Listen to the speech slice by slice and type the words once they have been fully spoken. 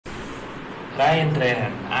Ryan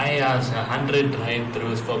Trahan, I asked 100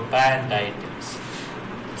 drive-thrus for banned items.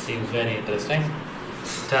 Seems very interesting.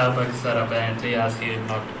 Starbucks are apparently asking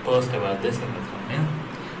not to post about this in the thumbnail,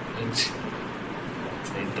 which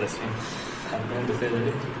is interesting. I'm going to say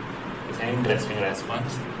that it's an interesting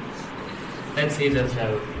response. Let's see just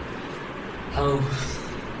how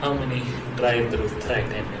many drive-thrus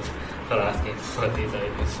tracked him for asking for these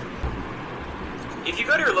items. If you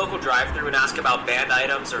go to your local drive-thru and ask about banned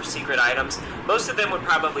items or secret items, most of them would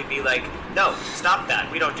probably be like, no, stop that,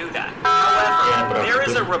 we don't do that. However, there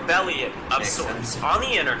is a rebellion of sorts on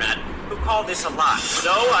the internet who call this a lie.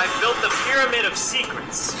 So I've built a pyramid of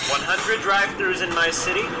secrets, 100 drive-thrus in my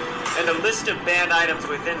city, and a list of banned items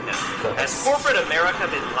within them. Has corporate America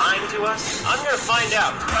been lying to us? I'm gonna find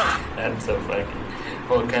out. That's so fucking...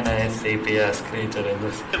 What kind of SCP-ass creature is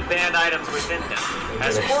this? The banned items within them.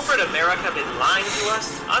 Has corporate America been lying to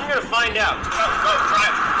us? I'm gonna find out. Go, try.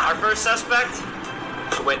 Our first suspect?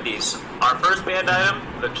 Wendy's. Our first banned item?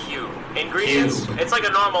 The cube. Ingredients? It's like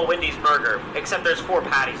a normal Wendy's burger, except there's 4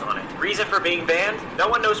 patties on it. Reason for being banned? No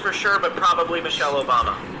one knows for sure, but probably Michelle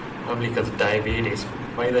Obama. Probably because of diabetes.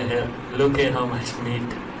 Why the hell? Look at how much meat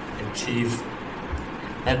and cheese.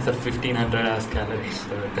 That's a 1,500 calories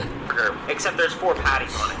burger. Except there's 4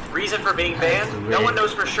 patties on it. Reason for being banned? No one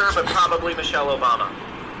knows for sure, but probably Michelle Obama.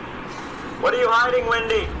 What are you hiding,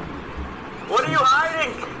 Wendy? What are you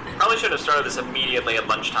hiding? Probably should have started this immediately at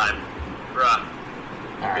lunchtime. Bruh.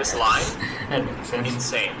 This line? That makes sense.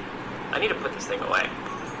 Insane. I need to put this thing away.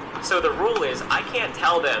 So the rule is, I can't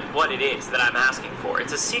tell them what it is that I'm asking for.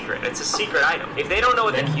 It's a secret. It's a secret item. If they don't know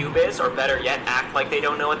what the cube is, or better yet, act like they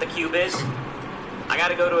don't know what the cube is, I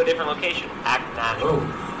gotta go to a different location. Act natural.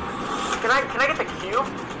 Can I get the cube?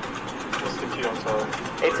 What's the cube? I'm sorry.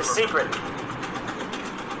 It's a secret.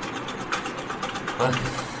 But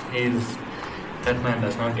that man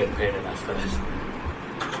does not get paid enough for this.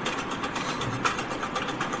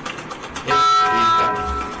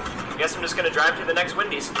 Guess I'm just gonna drive to the next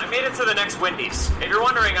Wendy's. I made it to the next Wendy's. If you're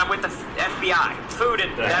wondering, I'm with the FBI, Food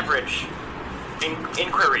and Beverage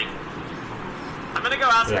Inquiry. I'm gonna go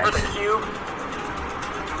ask for the cube.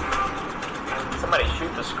 Somebody shoot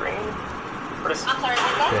the screen. I'm sorry,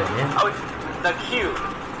 what's that? Oh, it's the cube.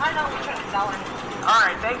 I know we're trying to sell it.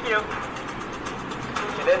 Alright, thank you.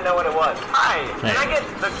 She didn't know what it was. Hi, can I get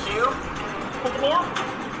the cube? The meal?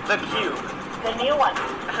 The cube. The new one?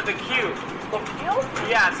 The cube. The cube?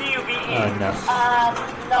 Yeah, C-U-B-E. Oh, no.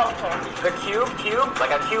 No, sir. The cube?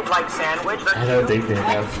 Like a cube-like sandwich? I don't think they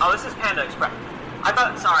have. Oh, this is Panda Express. I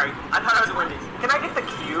thought it was a Wendy's. Can I get the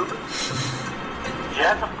cube?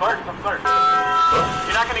 Yes, of course.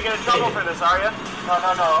 You're not gonna get in trouble for this, are you?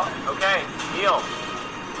 No. Okay, deal.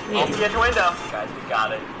 I'll see you at the window. Guys, we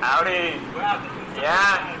got it. Howdy.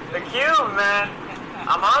 Yeah, the cube, man.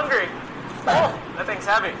 I'm hungry. Oh, that thing's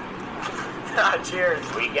heavy. Cheers.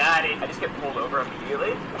 We got it. I just get pulled over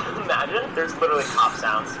immediately. Imagine. There's literally cop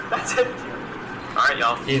sounds. That's it. Alright,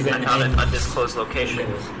 y'all. I found an undisclosed location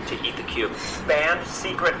to eat the cube. Banned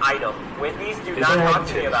secret item. Wendy's, do not talk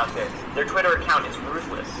to me about this. Their Twitter account is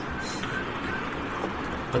ruthless.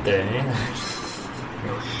 What the hell?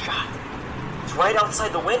 No shot. It's right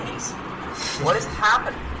outside the Wendy's. What is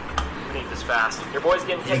happening? We need this fast. Your boy's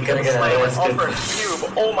getting taken to the sleigh with all for a cube.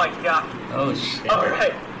 Oh my god. Oh shit.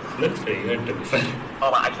 Alright. Looks pretty good to be fair.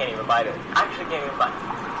 Hold on, I can't even bite it. I actually can't even bite it.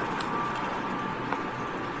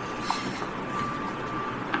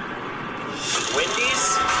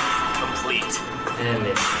 Wendy's complete. Hell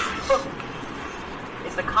yeah.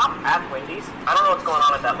 Is the cop at Wendy's? I don't know what's going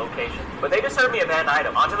on at that location, but they just served me a banned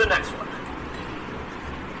item. On to the next one.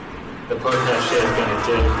 The poor cashier is gonna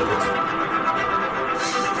jail for this.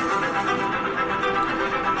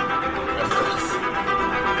 Of course.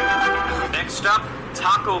 Next up,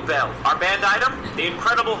 Taco Bell. Our banned item, the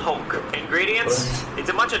Incredible Hulk. Ingredients, it's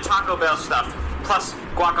a bunch of Taco Bell stuff, plus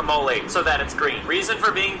guacamole, so that it's green. Reason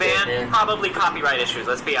for being banned, probably copyright issues,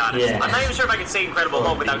 let's be honest. Yeah. I'm not even sure if I can say Incredible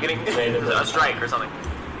Hulk without getting a strike or something.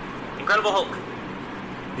 Incredible Hulk.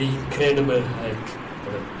 The Incredible Hulk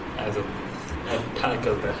as a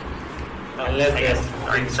Taco Bell. Unless there's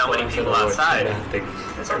so many people outside.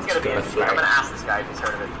 This one's gonna be interesting. I'm gonna ask this guy if he's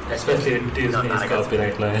heard of it. Especially with Disney's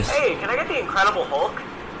copyright laws. Hey, can I get the Incredible Hulk?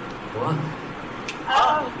 What?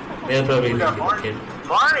 They're probably looking.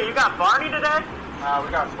 Barney, you got Barney today?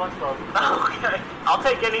 We got SpongeBob. Okay. I'll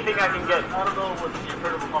take anything I can get. I don't know what the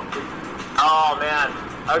Incredible Hulk is. Oh man.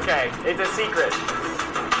 Okay, it's a secret.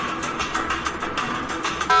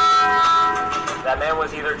 That man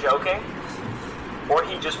was either joking, or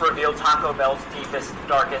he just revealed Taco Bell's deepest,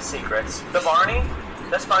 darkest secrets. The Barney?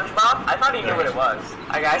 The SpongeBob? I thought he knew what it was.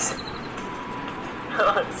 Hi guys.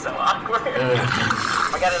 It's so awkward.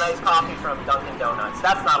 I got a nice coffee from Dunkin' Donuts.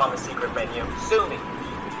 That's not on the secret menu. Sue me.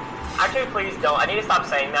 Actually, please don't. I need to stop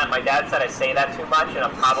saying that. My dad said I say that too much, and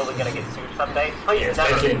I'm probably gonna get sued someday. Please,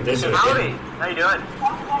 especially in this Howdy. How you doing?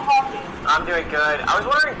 I'm doing good. I was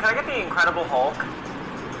wondering, can I get the Incredible Hulk?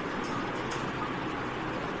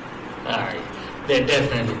 Alright. They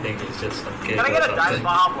definitely think it's just some kid. Can I get a Dive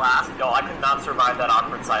Baja Blast? No, I could not survive that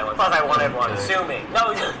awkward silence. Plus, I wanted one. Sue me.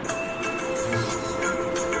 No.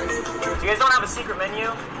 You guys don't have a secret menu?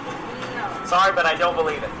 No. Sorry, but I don't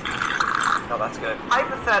believe it. No, that's good.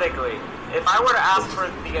 Hypothetically, if I were to ask for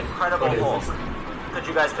the Incredible Hulk, could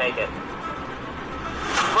you guys make it?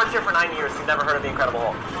 I've worked here for 9 years. You've never heard of the Incredible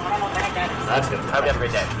Hulk? That's good. I hope you have a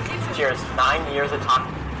great day. Cheers. 9 years of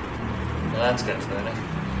talking. That's good.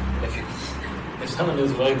 If someone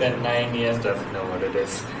who's worked there 9 years doesn't know what it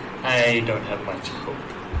is, I don't have much hope.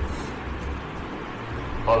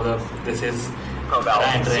 Although this is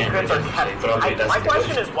Ryan Trahan. My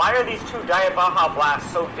question is, why are these two Diet Baja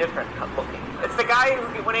Blasts so different looking? It's the guy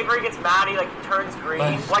who, whenever he gets mad, he like turns green.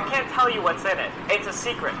 Well, I can't tell you what's in it. It's a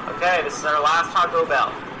secret. Okay, this is our last Taco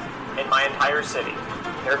Bell in my entire city.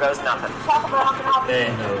 Here goes nothing.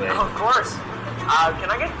 No way. Of course. Can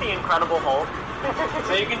I get the Incredible Hulk?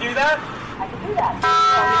 So you can do that? I can do that.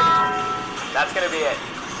 That's gonna be it.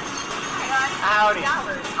 Howdy.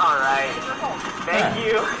 Alright. Thank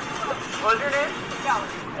you. What's your name?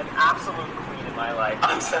 An absolute queen in my life.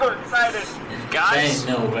 I'm so excited. Guys,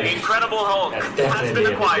 no way. the Incredible Hulk has been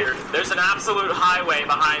acquired. There's an absolute highway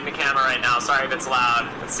behind the camera right now. Sorry if it's loud.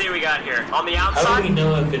 Let's see what we got here. On the outside... How do we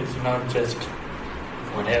know if it's not just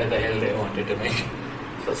whatever the hell they wanted to make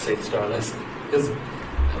for $6? Because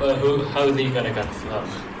how is he gonna confirm?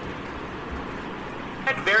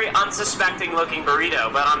 Very unsuspecting looking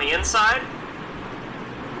burrito, but on the inside,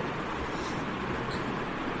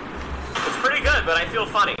 it's pretty good, but I feel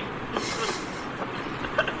funny.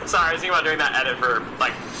 Sorry, I was thinking about doing that edit for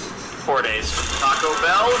like 4 days. Taco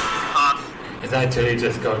Bell, It's actually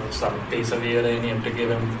just got some piece of uranium to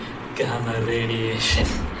give him gamma radiation.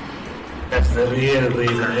 That's the real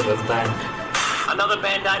reason it was banned. Another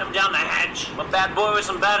banned item down the hatch. A bad boy with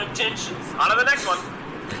some bad intentions. On to the next one.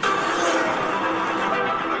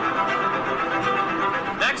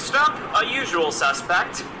 Next up, a usual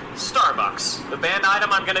suspect, Starbucks. The banned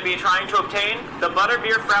item I'm going to be trying to obtain, the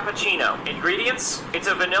Butterbeer Frappuccino. Ingredients, it's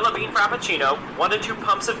a vanilla bean Frappuccino, 1 to 2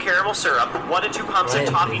 pumps of caramel syrup, 1 to 2 pumps of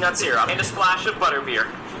toffee nut syrup, and a splash of butterbeer.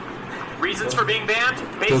 Reasons for being banned?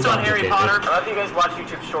 Based on Harry Potter. I don't know if you guys watch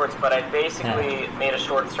YouTube Shorts, but I basically made a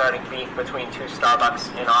short starting beef between 2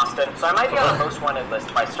 Starbucks in Austin. So I might be on the most wanted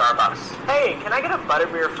list by Starbucks. Hey, can I get a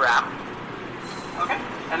Butterbeer Frap? Okay.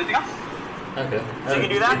 Anything else? Okay. So you can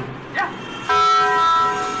do that? Yeah.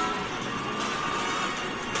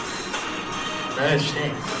 That's a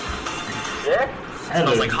shame. Yeah?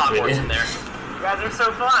 Smells like Hogwarts in there. You guys are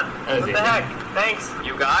so fun. What the heck? Thanks.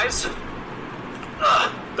 You guys?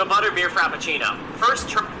 The Butterbeer Frappuccino. First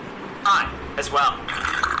try as well.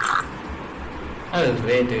 I was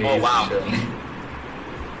way too easy. Oh, wow.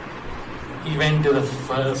 He went to the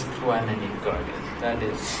first one and he got it.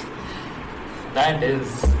 That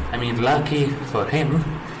is, I mean, lucky for him,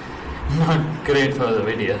 not great for the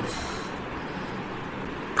video.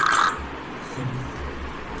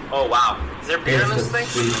 Oh wow. Is there beer in this thing?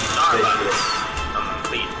 Starbucks.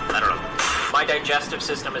 I don't know. My digestive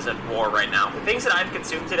system is at war right now. The things that I've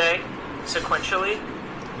consumed today, sequentially,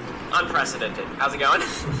 unprecedented. How's it going?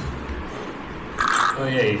 Oh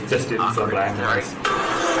yeah, he's just doing some randomized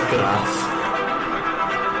grass.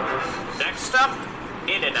 Next up,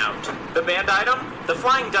 In-N-Out. The banned item, the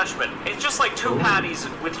Flying Dutchman. It's just like 2 patties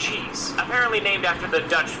with cheese. Apparently named after the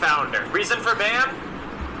Dutch founder. Reason for ban?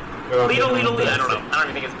 Lidl. I don't know. I don't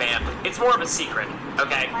even think it's banned. It's more of a secret.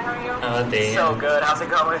 Okay. How are you? Oh damn. So good. How's it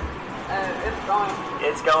going? It's going.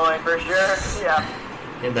 It's going for sure. Yeah.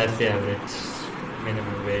 Yeah, that's the average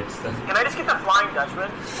minimum wage stuff. Can I just get the Flying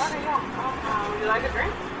Dutchman? Okay, yeah. Would you like a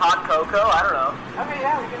drink? Hot cocoa? I don't know. Okay,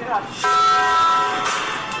 yeah, we can do that.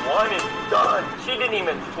 One is done. She didn't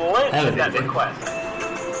even flinch at that request.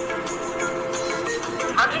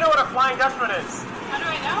 How'd you know what a Flying Dutchman is? How do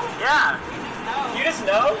I know? Yeah. You just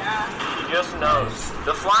know? Yeah. He just knows.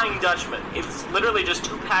 The Flying Dutchman. It's literally just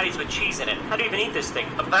 2 patties with cheese in it. How do you even eat this thing?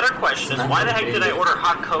 A better question is, why the heck did I order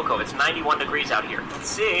hot cocoa? It's 91 degrees out here. Let's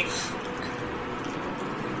see.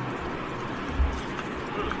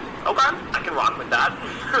 Okay, I can rock with that.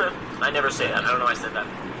 I never say that. I don't know why I said that.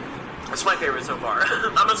 That's my favorite so far.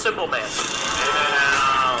 I'm a simple man. In and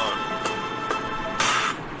out.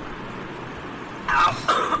 Ow.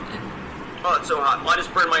 Oh, it's so hot. Well, I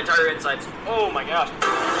just burned my entire insides. Oh my gosh.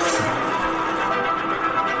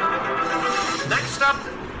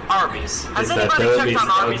 Arby's. Has Is that anybody Arby's? checked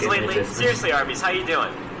on Arby's Okay, lately? interesting. Seriously, Arby's, how you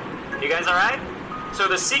doing? You guys alright? So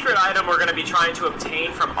the secret item we're going to be trying to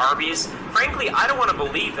obtain from Arby's, frankly, I don't want to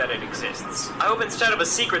believe that it exists. I hope instead of a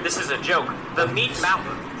secret, this is a joke. The Meat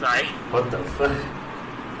Mountain. Sorry. What the fuck?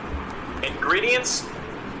 Ingredients?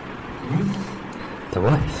 The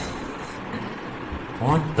what?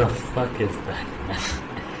 What the fuck is that?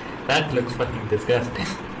 That looks fucking disgusting.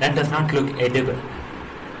 That does not look edible.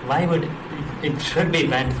 Why would it should be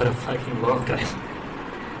banned for a fucking war crime?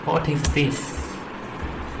 What is this?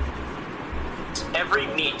 Every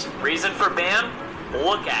meat. Reason for ban?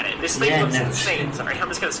 Look at it. This thing looks insane. Sorry, I'm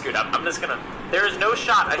just gonna scoot up. There is no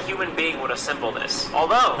shot a human being would assemble this.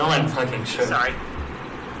 Although... No one fucking should. Sorry.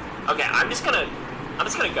 Okay, I'm just gonna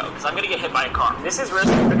go, because I'm gonna get hit by a car. This is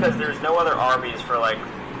risky because there's no other Arby's for, like,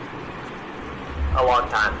 a long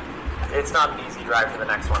time. It's not an easy drive for the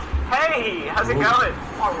next one. Hey, how's it going?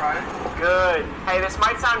 Alright. Good. Hey, this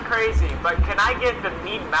might sound crazy, but can I get the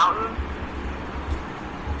Meat Mountain?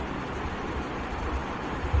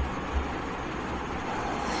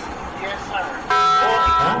 Yes, sir.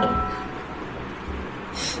 Oh.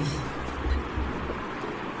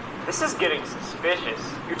 This is getting suspicious.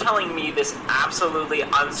 You're telling me this absolutely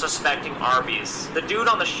unsuspecting Arby's. The dude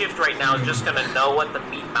on the shift right now is just gonna know what the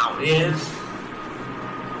Meat Mountain is?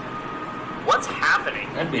 What's happening?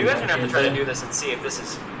 You guys are gonna have to try to do this and see if this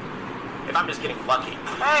is... if I'm just getting lucky.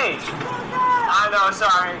 Hey! I know,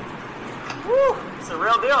 sorry. Woo! It's a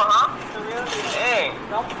real deal, huh? It's a real deal. Dang.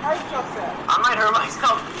 Don't hurt yourself. I might hurt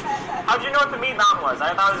myself. How'd you know what the Meat Mountain was?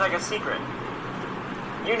 I thought it was like a secret.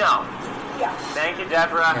 You know. Yeah. Thank you,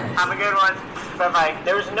 Deborah. Have a good one. Bye-bye.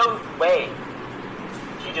 There's no way.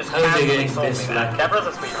 She just How is he casually getting sold me this that. lucky? Deborah's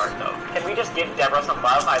a sweetheart, though. Can we just give Deborah some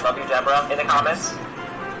love? I love you, Deborah, in the comments.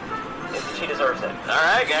 She deserves it.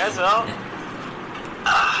 Alright, guys, well...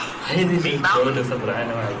 Why did Meat you Mountain? go to some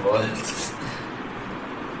random walls?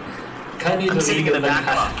 Can't you I'm sitting in the back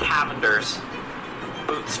car? of a Cavender's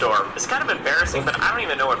boot store. It's kind of embarrassing, but I don't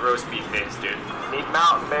even know what roast beef is, dude. Meat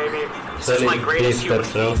Mountain, baby. This is my greatest human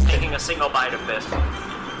feat, taking a single bite of this.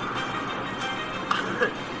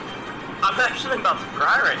 I'm actually about to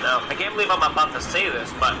cry right now. I can't believe I'm about to say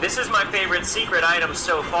this, but this is my favorite secret item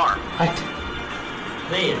so far. What?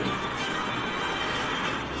 Really?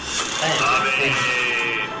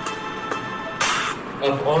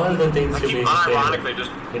 Of all the things I to be keep unironically just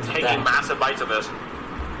it's taking that. massive bites of this.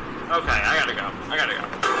 Okay, I gotta go.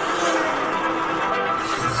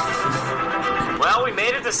 Well, we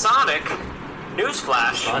made it to Sonic.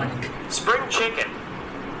 Newsflash. Sonic. Spring chicken.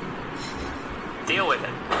 Deal with it.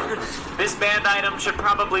 This banned item should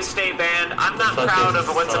probably stay banned. I'm not Fuck proud is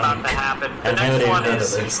of what's Sonic? about to happen. The I've never next even one heard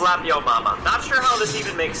is of it. Slap Yo Mama. Not sure how this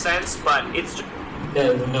even makes sense, but it's just...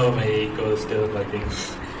 There's no way he goes to a fucking,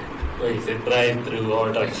 what is it, drive-through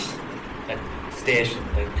order at station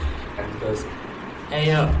and goes, hey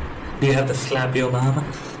yo, do you have to slap your mama?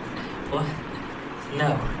 What?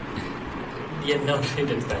 No. Yeah, nobody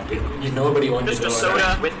did that. Nobody wanted Just to a order.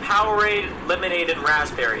 soda with Powerade, lemonade, and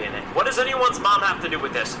raspberry in it. What does anyone's mom have to do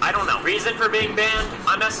with this? I don't know. Reason for being banned?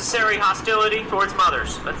 Unnecessary hostility towards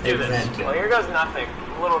mothers. Let's do this. Exactly. Well, here goes nothing.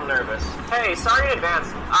 I'm a little nervous. Hey, sorry in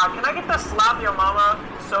advance. Can I get the Slap Yo Mama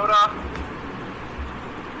soda?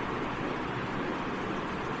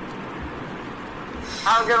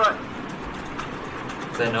 Have a good one.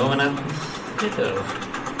 Is there no one up? Ditto.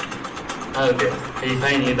 Okay, he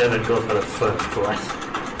finally doesn't go for the first one.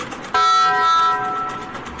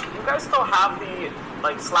 You guys still have the,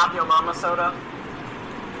 like, Slap Yo Mama soda?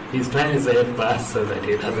 He's trying to say it fast so that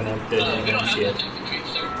he doesn't have to announce yet.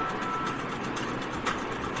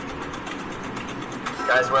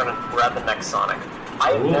 Guys, we're at the next Sonic.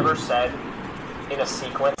 I have Ooh. never said in a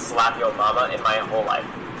sequence Slap Yo Mama in my whole life.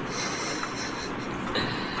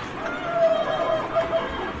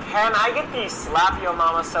 Can I get the Slap Yo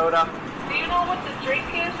Mama soda? Do you know what the drink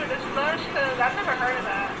is or the slush? Because I've never heard of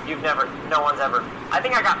that. No one's ever. I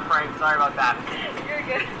think I got pranked, sorry about that. You're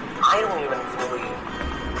good. I don't even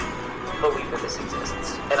believe that this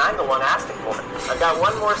exists. And I'm the one asking for it. I've got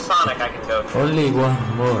one more Sonic I can go to. Only one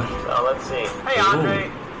more. So let's see. Hey Andre,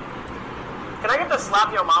 can I get the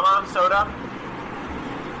Slap Yo Mama soda?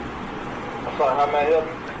 I'm sorry, how may I help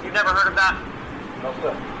you? You've never heard of that? No,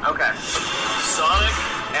 sir. Okay. Sonic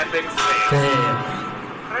Epic Fail. Fail.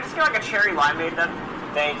 Can I just get like a cherry limeade then?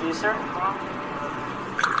 Thank you, sir.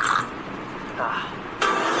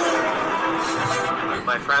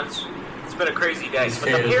 My friends, it's been a crazy day, but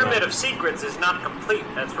the pyramid of secrets is not complete.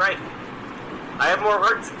 That's right. I have more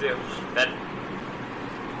work to do.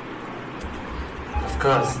 Of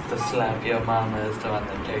course, the Slap Your Mama is the one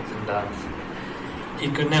that takes him down. You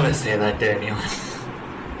could never say that to anyone.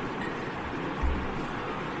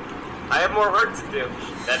 I have more work to do.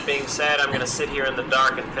 That being said, I'm gonna sit here in the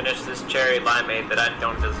dark and finish this cherry limeade that I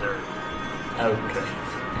don't deserve. Okay.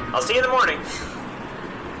 I'll see you in the morning.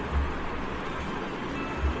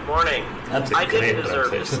 Good morning. That's a I great didn't deserve to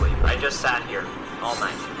breakfast. sleep. I just sat here all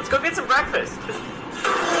night. Let's go get some breakfast.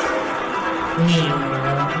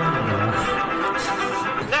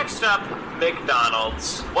 Next up,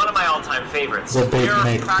 McDonald's. One of my all-time favorites. The Big We're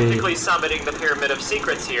Mac practically summiting the pyramid of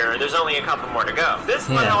secrets here. There's only a couple more to go. This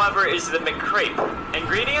one, Yeah. however, is the McCrepe.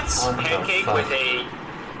 Ingredients, What the pancake fuck? with a...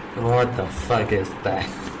 What the fuck is that?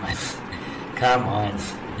 Come on.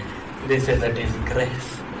 This is a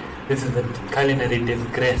disgrace. This is a culinary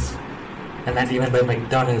disgrace. And not even by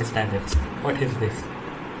McDonald's standards. What is this?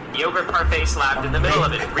 yogurt parfait slapped in the middle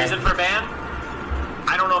of it. Reason for ban?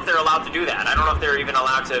 I don't know if they're allowed to do that. I don't know if they're even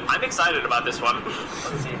allowed to... I'm excited about this one.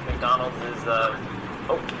 Let's see if McDonald's is,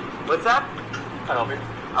 Oh, what's that? Can I help you?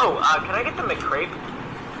 Oh, can I get the McCrepe?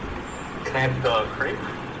 Crab. The crepe?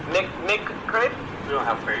 McCrepe? We don't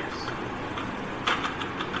have crepes.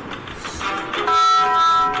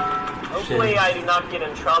 Hopefully I do not get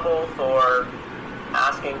in trouble for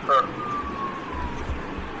asking for...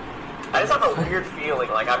 I just have a weird feeling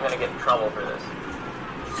like I'm gonna get in trouble for this.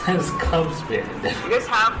 That's Cubs beard. You guys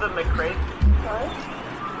have the McCrepe?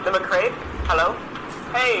 The McCrepe? Hello?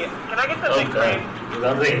 Hey, can I get the McCrepe? He's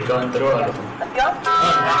already gone through all of them. Yep.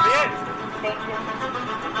 That'll be it. Thank you.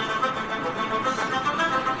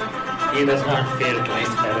 He does not feel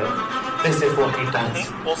twice better. This is what he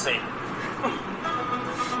does. We'll see.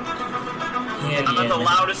 Yeah, I'm at the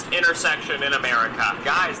loudest intersection in America.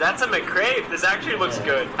 Guys, that's a McCrepe. This actually looks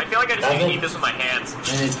good. I feel like I just need to eat this with my hands.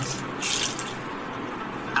 It's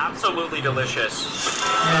Absolutely delicious.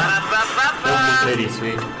 probably pretty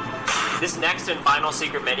sweet. This next and final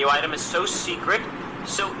secret menu item is so secret,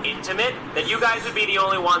 so intimate, that you guys would be the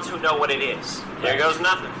only ones who know what it is. Here goes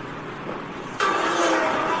nothing.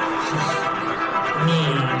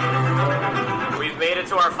 We've made it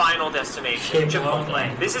to our final destination,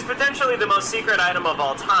 Chipotle. This is potentially the most secret item of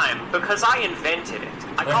all time because I invented it.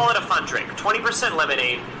 I call it a fun drink. 20%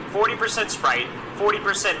 lemonade, 40% Sprite,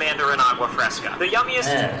 40% Mandarin Agua Fresca. The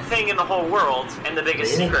yummiest thing in the whole world and the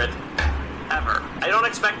biggest secret ever. I don't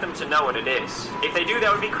expect them to know what it is. If they do,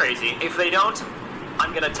 that would be crazy. If they don't,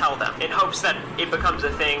 I'm gonna tell them in hopes that it becomes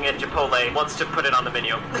a thing and Chipotle wants to put it on the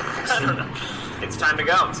menu. I don't know. It's time to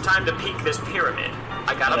go. It's time to peek this pyramid.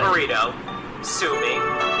 I got a burrito. Sue me.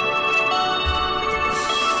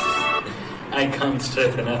 I can't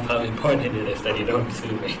stress enough how important it is that you don't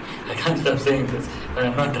sue me. I can't stop saying this, but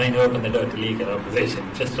I'm not trying to open the door to legal opposition,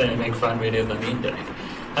 just trying to make fun videos on the internet.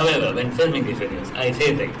 However, when filming these videos, I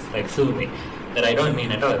say things like sue me that I don't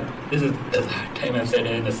mean at all. This is the third time I've said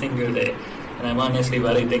it in a single day, and I'm honestly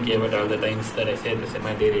worried thinking about all the times that I say this in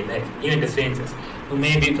my daily life, even to strangers who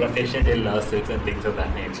may be proficient in lawsuits and things of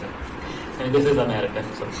that nature. I mean, this is America,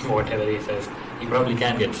 so whatever he says, he probably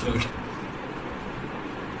can get sued.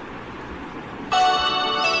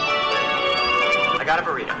 I got a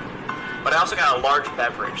burrito, but I also got a large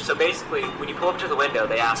beverage. So basically, when you pull up to the window,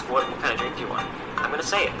 they ask, what kind of drink do you want? I'm gonna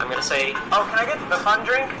say it. I'm gonna say, oh, can I get the fun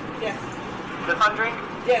drink? Yes. The fun drink?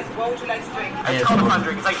 Yes. What would you like to drink? It's called a fun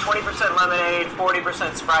drink. It's like 20% lemonade,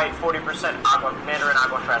 40% Sprite, 40% Mandarin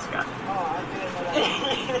Agua Fresca. Oh, I didn't know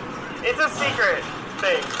that. It's a secret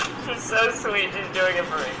thing. She's so sweet. She's doing it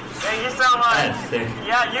for me. Thank you so much. That's sick.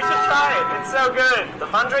 Yeah, you should try it. It's so good. The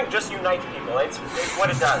fun drink just unites people. It's what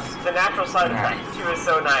it does. The natural side effect too is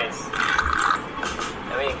so nice.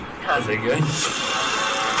 I mean, Is it good?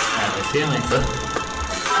 I'm assuming so.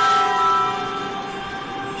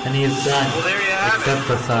 And he's done. well, there you have Except it.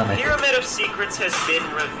 for Sonic. Pyramid of Secrets has been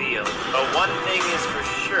revealed. But one thing is for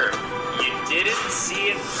sure. You didn't see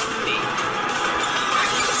it from me.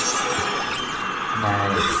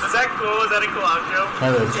 Nice. Is that cool? Is that a cool outro?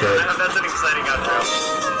 That was good. That's an exciting outro.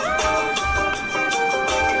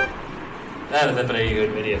 That was a pretty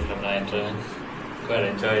good video from Ryan Trahan. Quite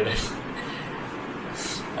enjoyed it.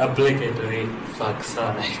 Obligatory fuck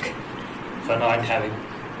Sonic for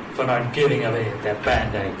not giving away their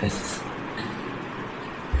band items.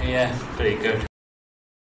 Yeah, pretty good.